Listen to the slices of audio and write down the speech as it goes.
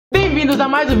bem-vindos a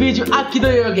mais um vídeo aqui do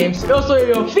Ioiô Games. Eu sou o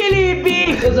Ioiô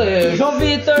Felipe. Eu sou o Ioiô João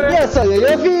Vitor. E eu sou o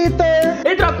Ioiô Vitor.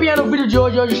 E tropinha, no vídeo de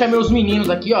hoje eu chamei os meninos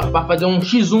aqui, ó, pra fazer um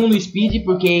X1 no Speed,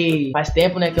 porque faz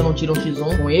tempo, né, que eu não tiro um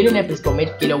X1 com ele, né, principalmente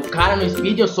porque ele é o cara no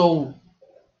Speed, eu sou o...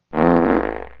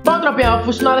 Bom, tropinha, vai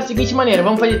funcionar da seguinte maneira.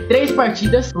 Vamos fazer 3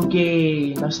 partidas,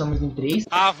 porque nós estamos em 3.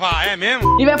 Ah, vá, é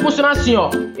mesmo? E vai funcionar assim, ó.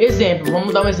 Exemplo,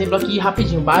 vamos dar um exemplo aqui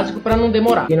rapidinho, básico, pra não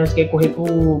demorar, porque nós queremos correr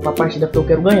pra partida porque eu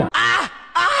quero ganhar.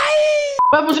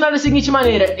 Vai funcionar da seguinte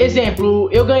maneira. Exemplo,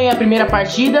 eu ganhei a primeira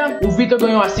partida, o Vitor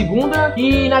ganhou a segunda,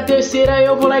 e na terceira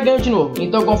eu vou lá e ganho de novo.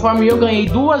 Então, conforme eu ganhei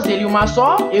 2, ele uma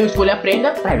só, eu escolhi a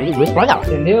prenda pra ele 2 pra lá,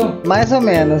 entendeu? Mais ou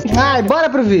menos. Ai, bora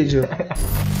pro vídeo.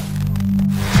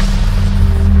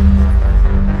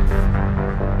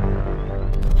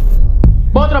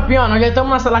 Bom, tropinha, ó, nós já estamos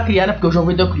na sala criada, porque o João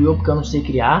Vitor criou, porque eu não sei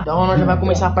criar. Então nós já vai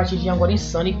começar a partidinha agora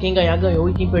insana, e quem ganhar, ganhou,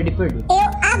 e quem perder, perdeu. Eu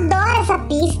adoro essa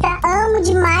pista, amo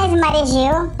demais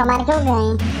Marejeu. Tomara que eu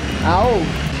ganhe. Au.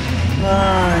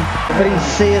 Ai,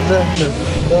 princesa.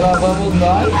 Então lá vamos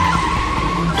nós.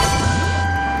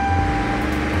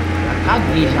 Já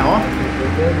caguei, já, ó.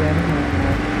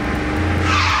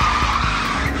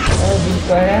 O vídeo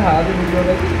tá errado, o vídeo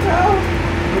vai ficar.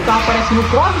 O carro aparece no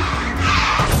corre.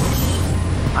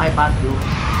 Ai, bateu.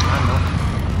 Ah, não.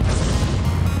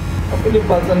 Olha ele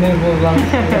passa nervoso lá.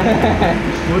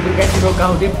 O outro quer tirar o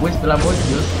carro depois, pelo amor de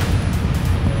Deus.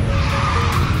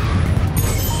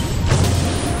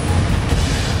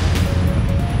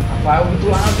 Rapaz, o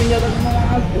vídeo lá na Avenida das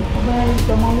Manaus.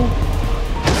 Tá maluco.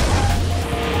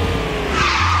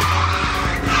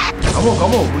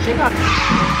 Calma, vou chegar.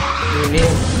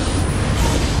 Beleza.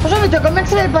 Ô, João Vitor, como é que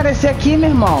você vai aparecer aqui, meu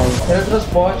irmão?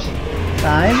 Teletransporte.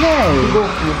 Ai, velho.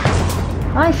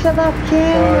 Ai, filha da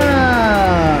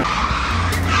queima.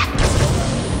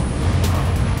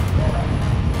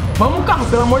 Vamos, carro,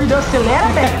 pelo amor de Deus, acelera,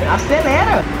 velho.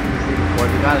 Acelera.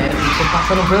 Pode, galera, vocês estão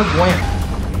passando vergonha.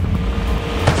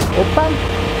 Opa.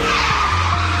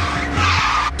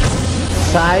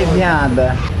 Sai,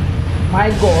 viada.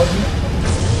 My God.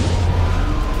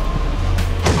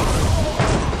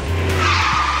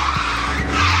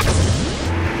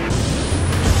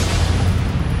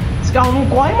 Esse carro não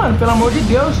corre, mano, pelo amor de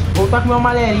Deus. Vou voltar com o meu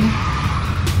amarelinho.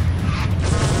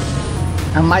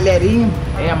 Amalheirinho.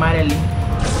 É, amarelinho.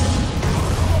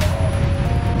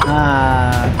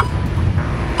 Ah.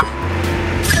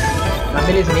 Mas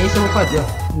beleza, nem isso eu vou fazer, ó.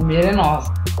 Primeiro é nosso.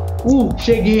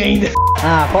 Cheguei ainda.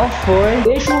 Ah, qual foi?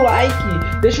 Deixa o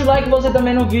like. Deixa o like você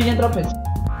também no vídeo, hein, tropa.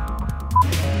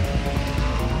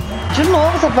 De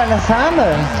novo essa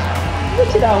palhaçada? Vou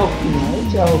tirar a roupinha.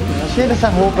 Tira essa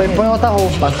roupa e põe outra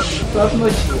roupa. Próximo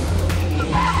dia.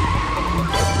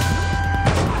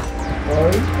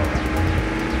 Oi.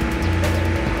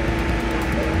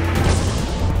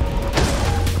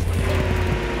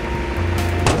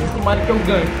 Tomara que eu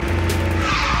ganhe.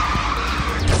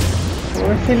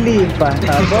 Oi, Felipa.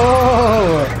 Tá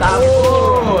boa. Tá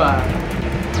boa.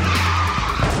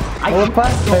 Ai, Opa,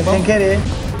 foi sem querer.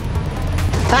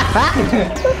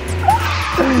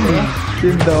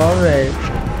 Que dó,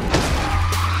 velho.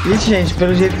 Ixi, gente,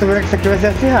 pelo jeito que isso aqui vai ser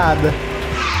acirrada.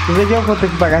 Você vê que eu vou ter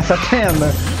que pagar essa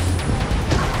tenda.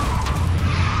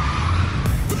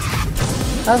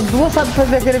 As duas sabem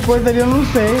fazer aquele coisa ali, eu não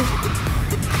sei.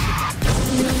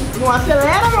 Não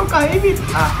acelera, meu carro aí, Vitor.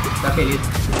 Ah, tá feliz.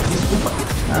 Desculpa.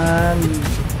 Ah,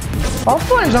 qual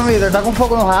foi, João Vitor? Tá com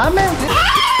fogo no hammer?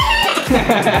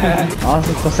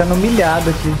 Nossa, tô sendo humilhado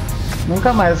aqui.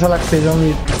 Nunca mais eu falar com você, João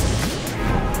Vitor.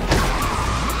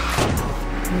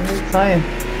 Sai.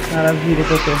 Maravilha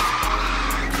que eu tô.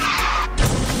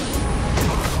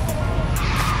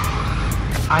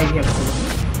 Ai, minha coisa.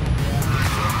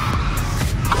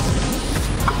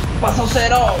 Passa o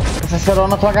cerol. Essa cerol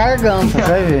na tua garganta, você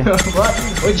vai ver.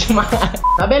 Vou te matar.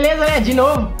 Tá beleza, né? De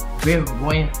novo.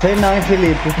 Vergonha. Sei não, hein,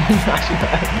 Felipe.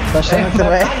 Tô achando que você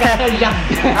vai... Já.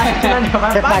 Acho que nós já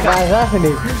vai Quer pagar já,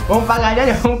 Felipe? Vamos pagar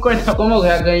já, vamos cortar. Como eu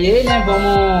já ganhei, né?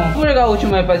 Vamos jogar o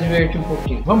último aí pra divertir um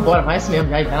pouquinho. Vambora, vai isso mesmo,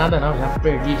 já dá nada não, já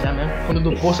perdi já mesmo. Fundo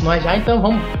do poço nós já, então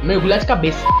vamos mergulhar de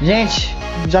cabeça. Gente,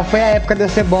 já foi a época de eu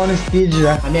ser bom no speed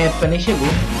já. A minha época nem chegou.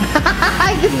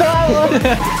 Ai, que dó!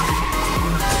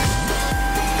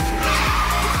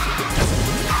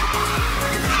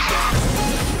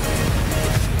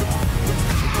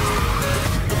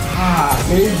 Ah,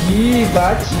 perdi,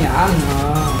 bati. Ah,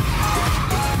 não.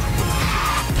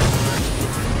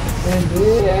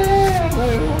 Perder,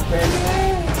 eu vou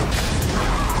perder.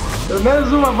 Pelo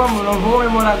menos uma, vamos, não vou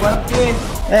comemorar agora porque...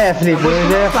 É, Felipe,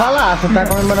 eu já ia falar, você tá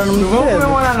comemorando Não muito vamos cedo.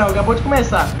 comemorar não, acabou de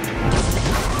começar.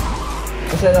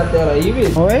 Você é da tela aí,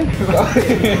 Vitor? Oi?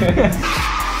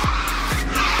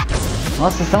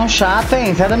 Nossa, vocês são chatos,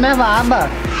 hein? Sai da minha baba.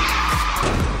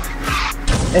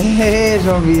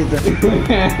 João Vitor.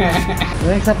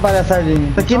 Vem com essa palhaçadinha.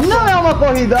 Isso aqui não é uma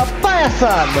corrida, é uma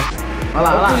palhaçada. Olha lá,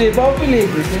 olha lá. Olha o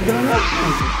Felipe, você entrou na minha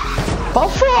frente. Qual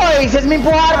foi? Vocês me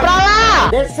empurraram pra lá!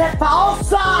 Essa é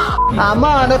falsa! Ah,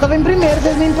 mano, eu tava em primeiro,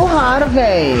 vocês me empurraram,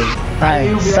 velho.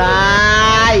 Vai,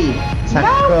 sai!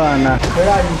 Sacana.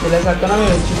 Verdade, ele é sacana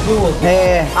mesmo, tipo o outro.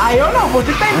 É. Ah, eu não,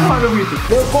 você tá empurrando, Vitor.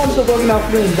 Eu como se eu tô aqui na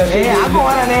frente, já cheguei.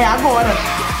 Agora, né? Agora.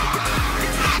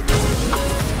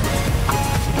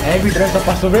 Vitor, só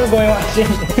passou vergonha, eu achei.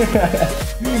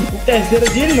 O terceiro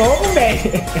de novo,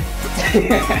 velho.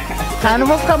 Ah, eu não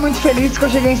vou ficar muito feliz que eu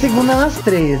cheguei em segunda nas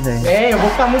 3, velho. Eu vou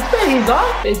ficar muito feliz, ó.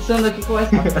 Pensando aqui com essa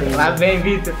frente. Lá vem,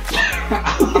 Vitor.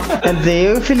 Quer dizer,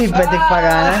 eu e o Felipe vai ter que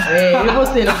pagar, né? Eu e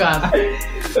você, no caso.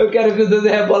 Eu quero que os dois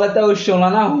rebolem até o chão lá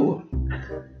na rua.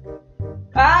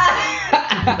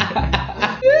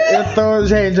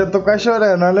 Gente, eu tô quase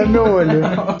chorando, olha meu olho.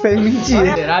 Sem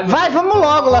mentira. Vai, vamos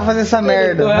logo lá fazer essa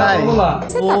merda, vai. Vamos lá.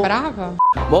 Você tá brava?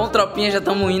 Bom, tropinha, já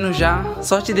estamos indo já.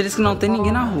 Sorte deles que não tem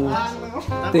ninguém na rua.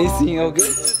 Tem sim, alguém?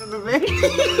 Tudo bem?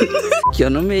 Aqui, ó,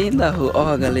 no meio da rua.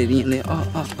 Ó, galerinha, né? Ó.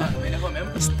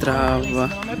 Strava.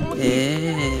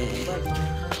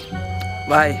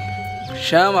 Vai.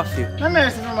 Chama, filho. Não é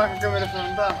melhor você filmar com a câmera pra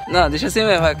não dar? Não, deixa assim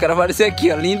mesmo. Eu quero aparecer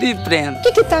aqui, ó. Lindo e pleno.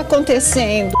 O que tá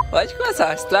acontecendo? Pode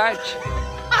começar. Start.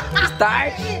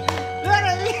 Start.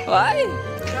 Vai.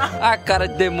 A cara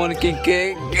de demônio, quem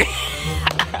quer.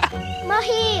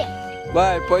 Morri.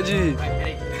 Vai, pode ir.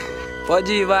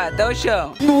 Pode ir, vai, até o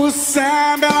chão. No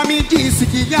samba ela me disse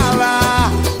que ia lá.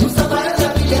 No samba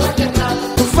ela me disse que ia lá.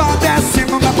 Tu vai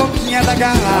descendo na boquinha da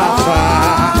garrafa.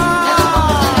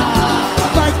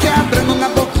 Vai quebrando na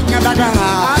boquinha da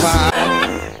garrafa.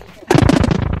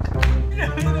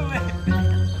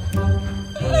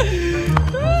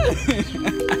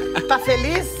 Tá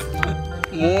feliz?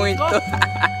 Muito.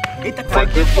 Eita, foi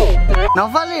que foi?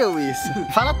 Não valeu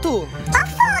isso. Fala tu.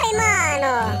 Foi,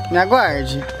 mano. Me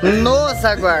aguarde. Nos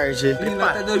aguarde.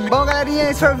 Bom, galerinha,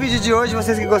 esse foi o vídeo de hoje.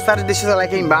 Vocês que gostaram, deixem seu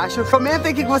like aí embaixo.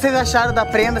 Comentem o que vocês acharam da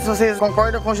prenda, se vocês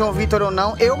concordam com o João Vitor ou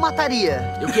não. Eu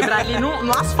mataria. Eu quebrar ali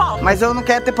no asfalto. Mas eu não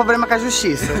quero ter problema com a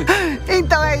justiça.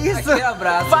 Então é isso. Aquele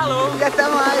abraço. Falou. E até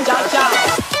mais. Tchau, tchau.